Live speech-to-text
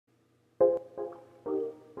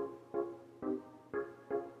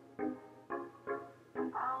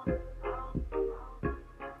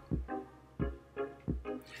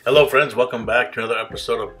Hello friends, welcome back to another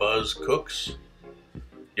episode of Buzz Cooks.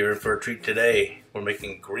 You're in for a treat today. We're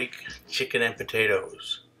making Greek chicken and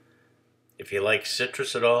potatoes. If you like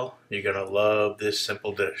citrus at all, you're going to love this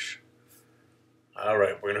simple dish.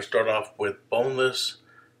 Alright, we're going to start off with boneless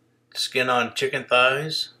skin on chicken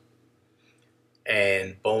thighs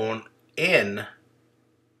and bone-in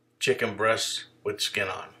chicken breasts with skin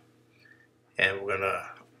on. And we're going to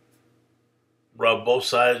rub both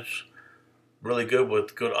sides really good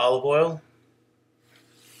with good olive oil.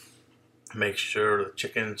 Make sure the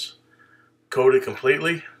chicken's coated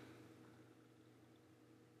completely.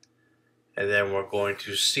 And then we're going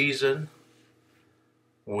to season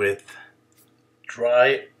with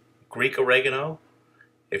dry Greek oregano.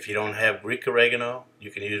 If you don't have Greek oregano,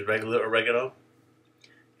 you can use regular oregano.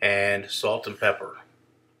 And salt and pepper.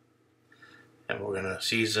 And we're going to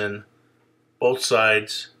season both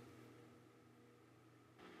sides.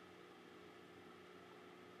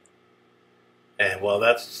 And while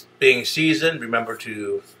that's being seasoned, remember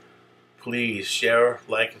to please share,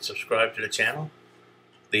 like, and subscribe to the channel.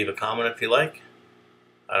 Leave a comment if you like.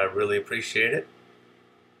 I really appreciate it.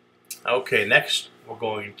 Okay, next we're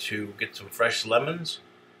going to get some fresh lemons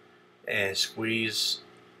and squeeze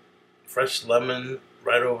fresh lemon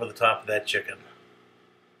right over the top of that chicken.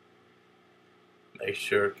 Make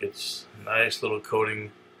sure it gets a nice little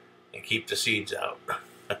coating and keep the seeds out.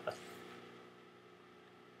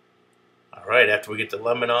 Alright, after we get the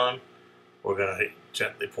lemon on, we're going to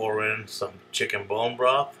gently pour in some chicken bone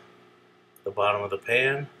broth at the bottom of the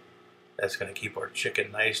pan. That's going to keep our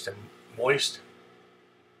chicken nice and moist.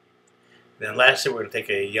 Then lastly, we're going to take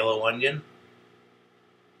a yellow onion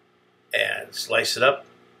and slice it up,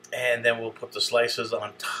 and then we'll put the slices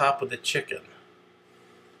on top of the chicken.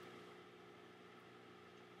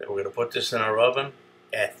 Then we're going to put this in our oven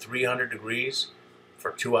at 300 degrees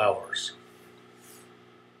for 2 hours.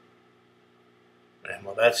 And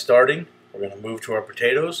while that's starting, we're going to move to our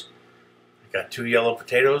potatoes. I've got 2 yellow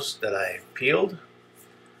potatoes that I peeled.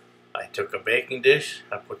 I took a baking dish,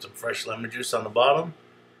 I put some fresh lemon juice on the bottom,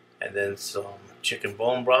 and then some chicken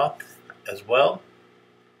bone broth as well.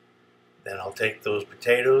 Then I'll take those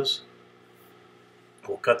potatoes,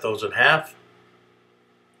 we'll cut those in half,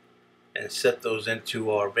 and set those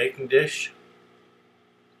into our baking dish.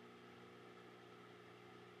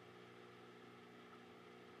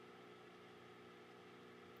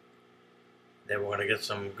 Then we're going to get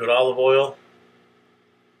some good olive oil,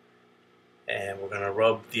 and we're going to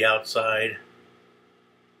rub the outside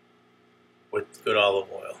with good olive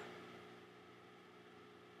oil.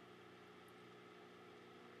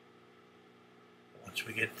 Once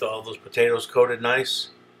we get all those potatoes coated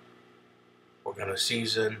nice, we're going to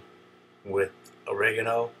season with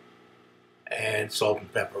oregano and salt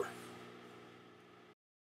and pepper.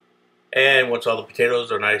 And once all the potatoes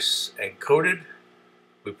are nice and coated,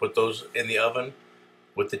 we put those in the oven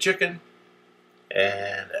with the chicken,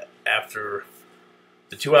 and after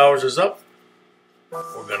the 2 hours is up,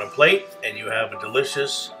 we're going to plate, and you have a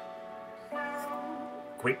delicious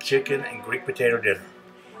Greek chicken and Greek potato dinner.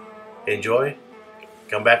 Enjoy.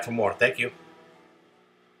 Come back for more. Thank you.